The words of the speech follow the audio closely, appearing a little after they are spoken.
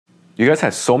You guys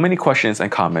had so many questions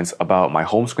and comments about my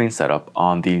home screen setup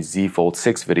on the Z Fold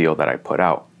 6 video that I put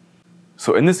out.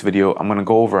 So in this video, I'm going to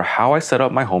go over how I set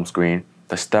up my home screen,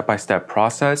 the step-by-step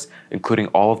process, including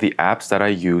all of the apps that I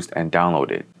used and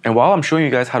downloaded. And while I'm showing you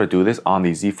guys how to do this on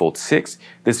the Z Fold 6,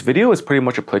 this video is pretty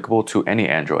much applicable to any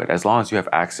Android as long as you have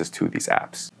access to these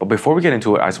apps. But before we get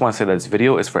into it, I just want to say that this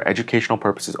video is for educational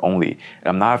purposes only, and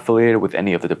I'm not affiliated with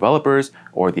any of the developers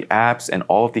or the apps, and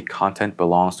all of the content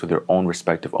belongs to their own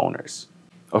respective owners.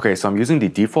 Okay, so I'm using the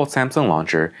default Samsung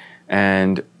launcher,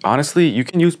 and honestly, you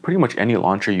can use pretty much any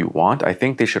launcher you want. I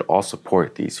think they should all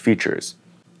support these features.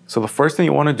 So the first thing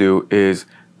you want to do is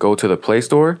go to the Play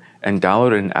Store and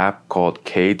download an app called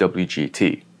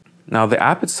KWGT. Now the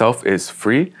app itself is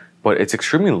free, but it's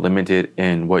extremely limited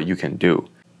in what you can do.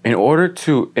 In order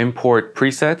to import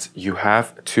presets, you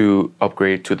have to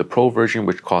upgrade to the Pro version,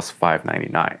 which costs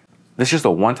 $5.99. This is just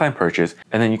a one-time purchase,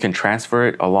 and then you can transfer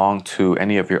it along to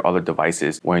any of your other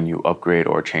devices when you upgrade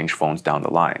or change phones down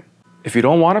the line. If you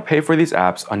don't want to pay for these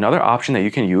apps, another option that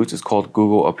you can use is called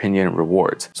Google Opinion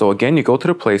Rewards. So again, you go to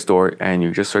the Play Store and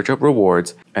you just search up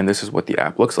rewards, and this is what the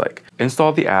app looks like.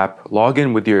 Install the app, log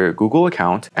in with your Google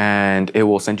account, and it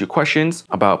will send you questions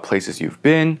about places you've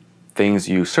been, things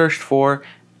you searched for,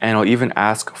 and it'll even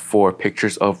ask for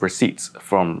pictures of receipts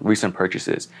from recent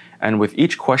purchases. And with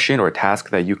each question or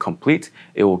task that you complete,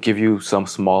 it will give you some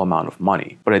small amount of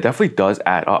money. But it definitely does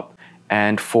add up.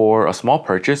 And for a small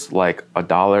purchase, like $1,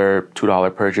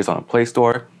 $2 purchase on a Play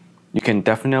Store, you can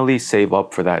definitely save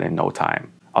up for that in no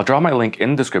time. I'll drop my link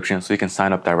in the description so you can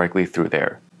sign up directly through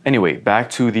there. Anyway, back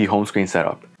to the home screen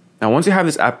setup. Now, once you have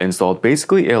this app installed,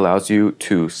 basically it allows you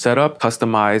to set up,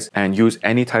 customize, and use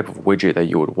any type of widget that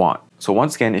you would want. So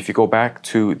once again, if you go back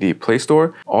to the Play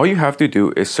Store, all you have to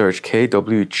do is search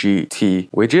KWGT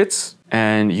widgets,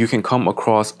 and you can come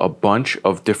across a bunch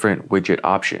of different widget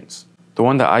options. The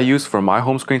one that I use for my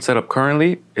home screen setup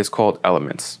currently is called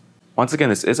Elements. Once again,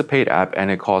 this is a paid app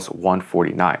and it costs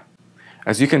 $149.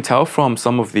 As you can tell from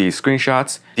some of the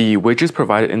screenshots, the widgets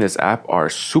provided in this app are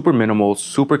super minimal,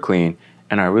 super clean,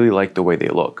 and I really like the way they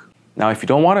look. Now, if you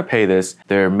don't want to pay this,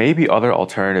 there may be other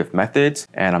alternative methods,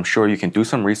 and I'm sure you can do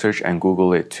some research and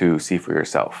Google it to see for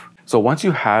yourself. So once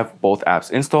you have both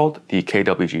apps installed, the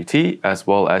KWGT as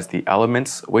well as the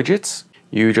Elements widgets,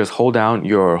 you just hold down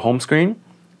your home screen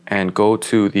and go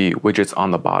to the widgets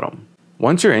on the bottom.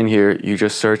 Once you're in here, you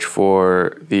just search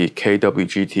for the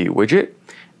KWGT widget,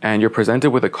 and you're presented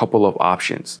with a couple of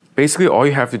options. Basically, all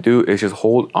you have to do is just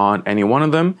hold on any one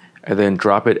of them and then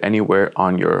drop it anywhere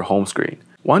on your home screen.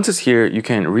 Once it's here, you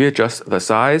can readjust the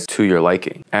size to your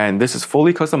liking. And this is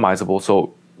fully customizable,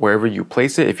 so wherever you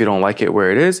place it, if you don't like it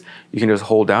where it is, you can just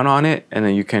hold down on it and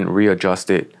then you can readjust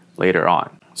it later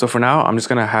on. So for now, I'm just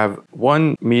gonna have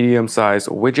one medium-sized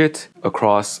widget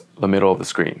across the middle of the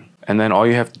screen. And then all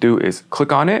you have to do is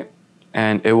click on it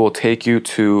and it will take you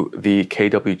to the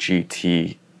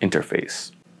KWGT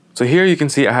interface. So here you can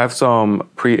see I have some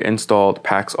pre-installed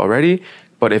packs already,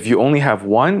 but if you only have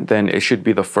one, then it should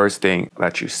be the first thing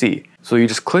that you see. So you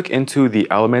just click into the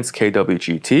Elements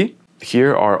KWGT.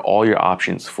 Here are all your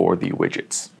options for the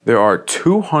widgets. There are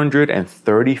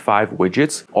 235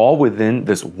 widgets all within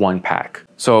this one pack.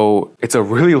 So it's a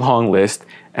really long list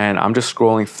and I'm just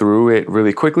scrolling through it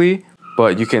really quickly,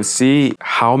 but you can see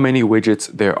how many widgets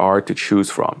there are to choose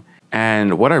from.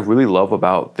 And what I really love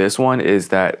about this one is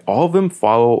that all of them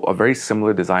follow a very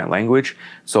similar design language.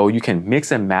 So you can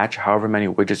mix and match however many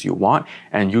widgets you want,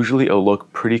 and usually it'll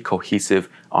look pretty cohesive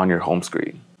on your home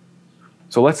screen.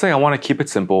 So let's say I want to keep it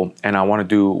simple and I want to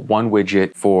do one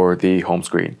widget for the home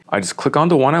screen. I just click on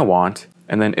the one I want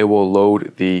and then it will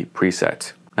load the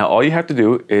preset. Now all you have to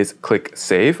do is click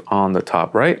Save on the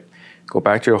top right, go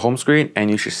back to your home screen, and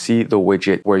you should see the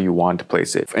widget where you want to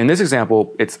place it. In this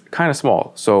example, it's kind of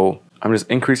small, so I'm just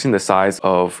increasing the size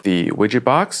of the widget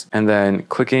box and then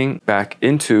clicking back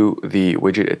into the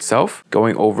widget itself,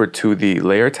 going over to the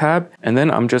layer tab, and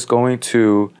then I'm just going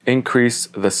to increase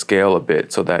the scale a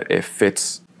bit so that it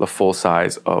fits the full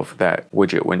size of that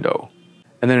widget window.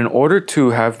 And then in order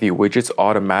to have the widgets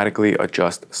automatically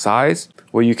adjust size,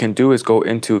 what you can do is go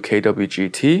into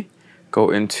KWGT,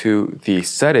 go into the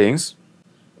settings,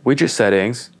 widget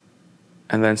settings,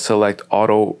 and then select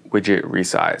auto widget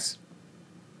resize.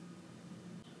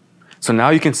 So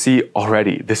now you can see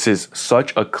already, this is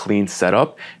such a clean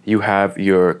setup. You have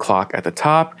your clock at the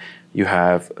top, you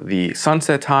have the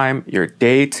sunset time, your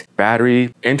date,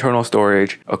 battery, internal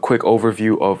storage, a quick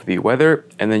overview of the weather,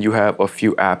 and then you have a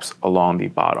few apps along the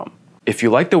bottom. If you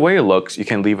like the way it looks, you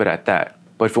can leave it at that.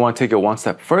 But if you want to take it one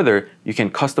step further, you can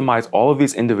customize all of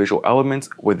these individual elements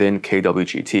within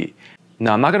KWGT.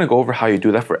 Now, I'm not going to go over how you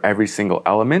do that for every single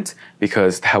element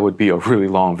because that would be a really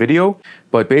long video.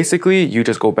 But basically, you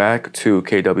just go back to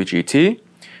KWGT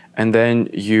and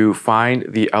then you find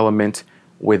the element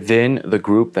within the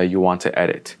group that you want to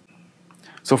edit.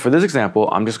 So for this example,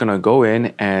 I'm just going to go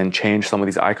in and change some of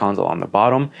these icons on the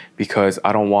bottom because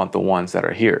I don't want the ones that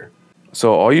are here.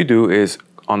 So all you do is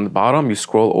on the bottom, you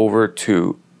scroll over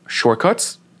to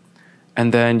shortcuts,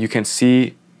 and then you can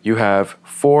see you have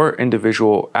 4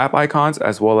 individual app icons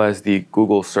as well as the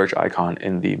Google search icon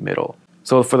in the middle.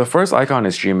 So for the first icon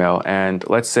is Gmail, and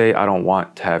let's say I don't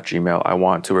want to have Gmail. I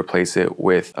want to replace it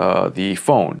with the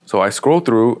phone. So I scroll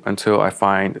through until I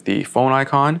find the phone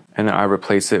icon, and then I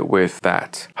replace it with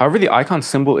that. However, the icon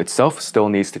symbol itself still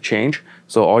needs to change.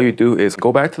 So all you do is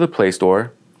go back to the Play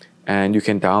Store, and you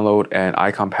can download an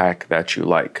icon pack that you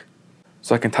like.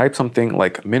 So I can type something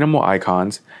like minimal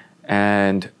icons,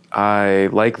 and I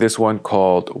like this one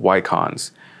called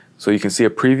Wycons. So you can see a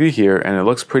preview here and it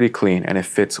looks pretty clean and it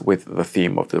fits with the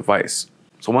theme of the device.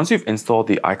 So once you've installed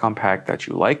the icon pack that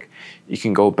you like, you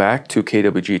can go back to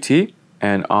KWGT,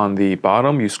 and on the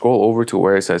bottom you scroll over to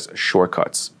where it says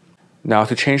shortcuts. Now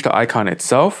to change the icon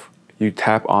itself, you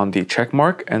tap on the check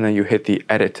mark and then you hit the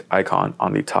edit icon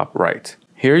on the top right.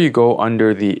 Here you go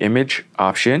under the image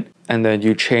option and then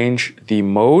you change the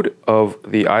mode of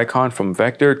the icon from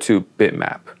vector to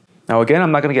bitmap. Now again,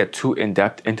 I'm not going to get too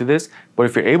in-depth into this, but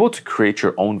if you're able to create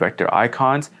your own vector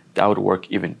icons, that would work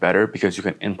even better because you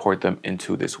can import them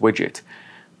into this widget.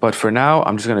 But for now,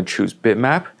 I'm just going to choose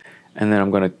bitmap, and then I'm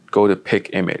going to go to pick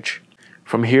image.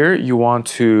 From here, you want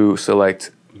to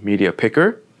select media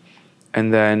picker,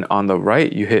 and then on the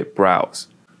right, you hit browse.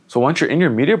 So once you're in your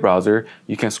media browser,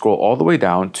 you can scroll all the way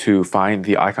down to find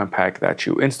the icon pack that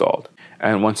you installed.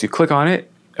 And once you click on it,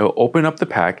 it'll open up the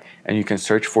pack and you can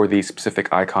search for the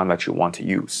specific icon that you want to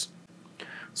use.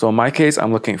 So in my case,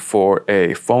 I'm looking for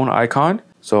a phone icon.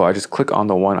 So I just click on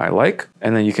the one I like,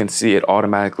 and then you can see it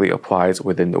automatically applies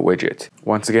within the widget.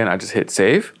 Once again, I just hit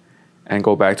save and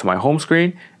go back to my home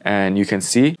screen, and you can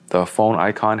see the phone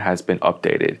icon has been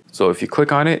updated. So if you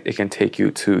click on it, it can take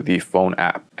you to the phone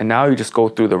app. And now you just go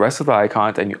through the rest of the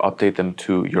icons and you update them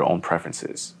to your own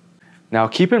preferences. Now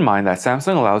keep in mind that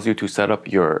Samsung allows you to set up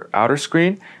your outer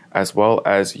screen as well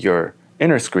as your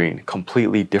inner screen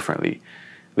completely differently.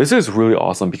 This is really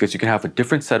awesome because you can have a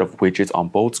different set of widgets on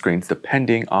both screens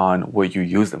depending on what you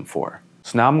use them for.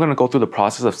 So now I'm going to go through the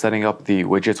process of setting up the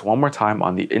widgets one more time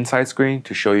on the inside screen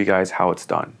to show you guys how it's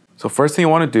done. So first thing you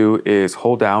want to do is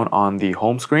hold down on the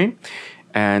home screen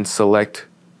and select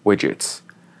widgets.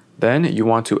 Then you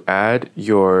want to add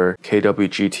your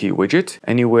KWGT widget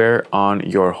anywhere on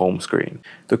your home screen.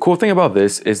 The cool thing about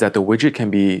this is that the widget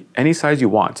can be any size you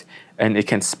want, and it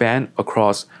can span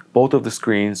across both of the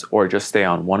screens or just stay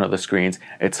on one of the screens.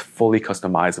 It's fully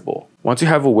customizable. Once you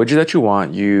have a widget that you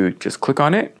want, you just click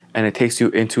on it and it takes you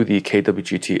into the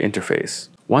KWGT interface.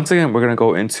 Once again, we're going to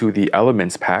go into the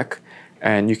elements pack,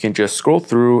 and you can just scroll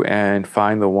through and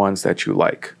find the ones that you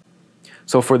like.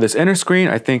 So for this inner screen,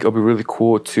 I think it'll be really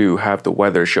cool to have the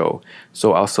weather show.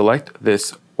 So I'll select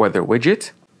this weather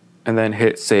widget and then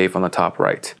hit save on the top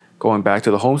right. Going back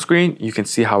to the home screen, you can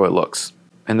see how it looks.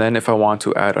 And then if I want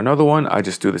to add another one, I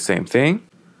just do the same thing.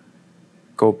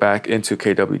 Go back into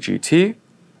KWGT,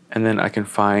 and then I can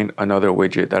find another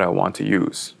widget that I want to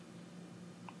use.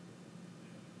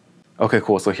 Okay,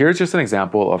 cool. So here's just an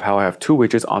example of how I have 2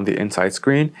 widgets on the inside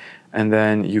screen, and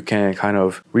then you can kind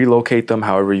of relocate them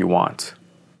however you want.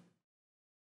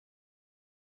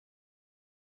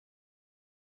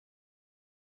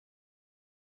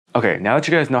 Okay, now that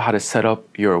you guys know how to set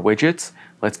up your widgets,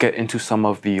 let's get into some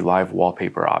of the live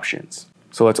wallpaper options.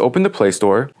 So let's open the Play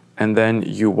Store, and then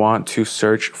you want to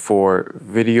search for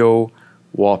video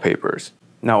wallpapers.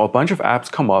 Now a bunch of apps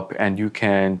come up and you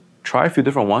can try a few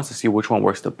different ones to see which one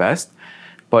works the best.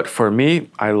 But for me,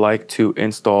 I like to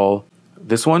install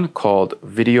this one called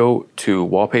Video to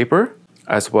Wallpaper,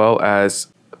 as well as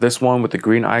this one with the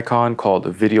green icon called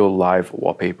Video Live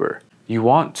Wallpaper. You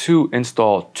want to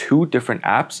install 2 different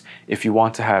apps if you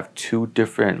want to have 2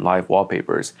 different live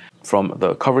wallpapers, from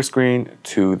the cover screen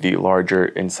to the larger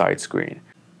inside screen.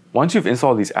 Once you've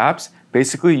installed these apps,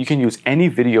 basically you can use any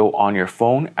video on your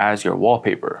phone as your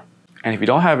wallpaper. And if you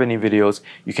don't have any videos,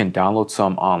 you can download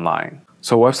some online.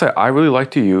 So a website I really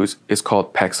like to use is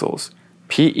called Pexels,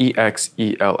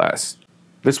 P-E-X-E-L-S.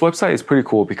 This website is pretty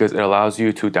cool because it allows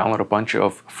you to download a bunch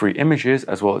of free images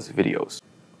as well as videos.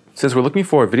 Since we're looking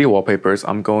for video wallpapers,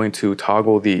 I'm going to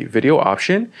toggle the video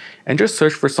option and just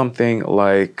search for something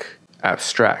like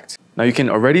abstract. Now you can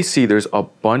already see there's a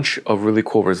bunch of really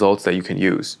cool results that you can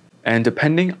use. And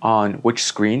depending on which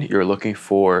screen you're looking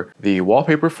for the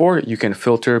wallpaper for, you can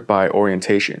filter by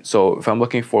orientation. So if I'm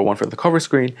looking for one for the cover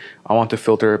screen, I want to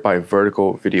filter by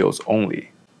vertical videos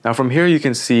only. Now from here, you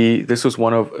can see this was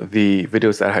one of the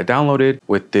videos that I had downloaded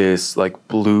with this like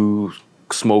blue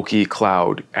smoky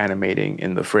cloud animating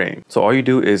in the frame. So all you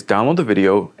do is download the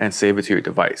video and save it to your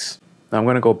device. Now I'm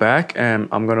gonna go back and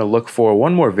I'm gonna look for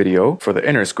one more video for the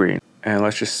inner screen. And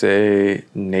let's just say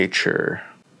nature.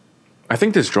 I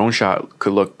think this drone shot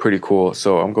could look pretty cool,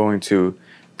 so I'm going to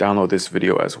download this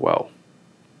video as well.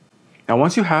 Now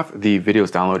once you have the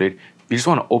videos downloaded, you just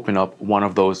want to open up one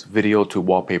of those video to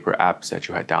wallpaper apps that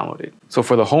you had downloaded. So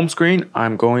for the home screen,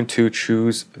 I'm going to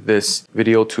choose this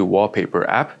video to wallpaper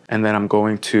app, and then I'm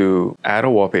going to add a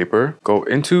wallpaper, go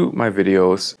into my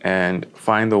videos and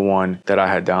find the one that I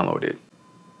had downloaded.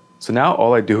 So now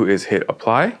all I do is hit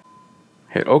apply,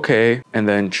 hit OK, and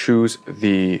then choose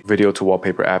the video to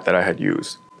wallpaper app that I had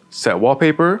used. Set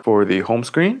wallpaper for the home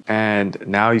screen, and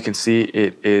now you can see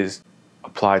it is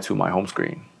applied to my home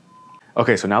screen.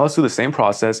 Okay, so now let's do the same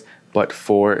process, but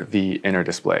for the inner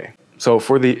display. So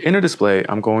for the inner display,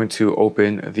 I'm going to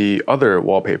open the other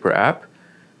wallpaper app,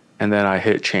 and then I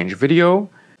hit change video.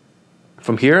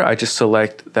 From here, I just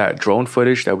select that drone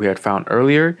footage that we had found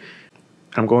earlier.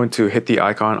 I'm going to hit the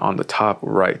icon on the top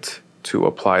right to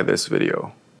apply this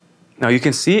video. Now you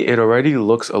can see it already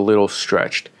looks a little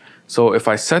stretched. So if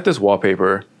I set this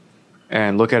wallpaper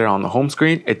and look at it on the home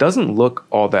screen, it doesn't look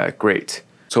all that great.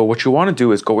 So what you want to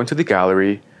do is go into the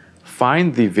gallery,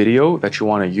 find the video that you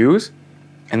want to use,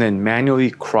 and then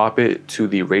manually crop it to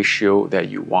the ratio that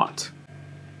you want.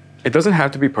 It doesn't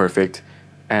have to be perfect,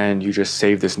 and you just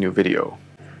save this new video.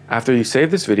 After you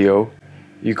save this video,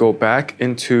 you go back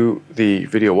into the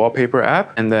video wallpaper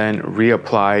app and then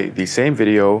reapply the same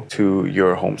video to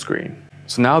your home screen.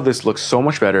 So now this looks so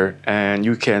much better, and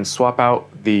you can swap out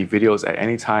the videos at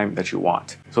any time that you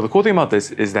want. So the cool thing about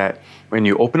this is that when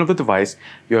you open up the device,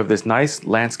 you have this nice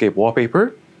landscape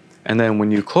wallpaper. And then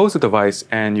when you close the device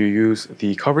and you use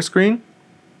the cover screen,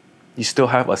 you still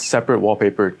have a separate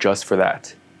wallpaper just for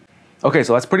that. Okay,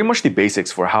 so that's pretty much the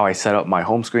basics for how I set up my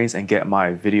home screens and get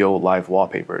my video live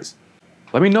wallpapers.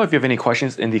 Let me know if you have any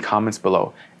questions in the comments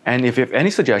below. And if you have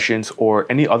any suggestions or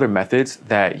any other methods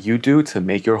that you do to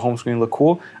make your home screen look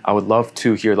cool, I would love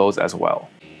to hear those as well.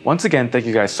 Once again, thank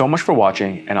you guys so much for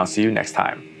watching, and I'll see you next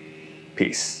time.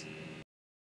 Peace.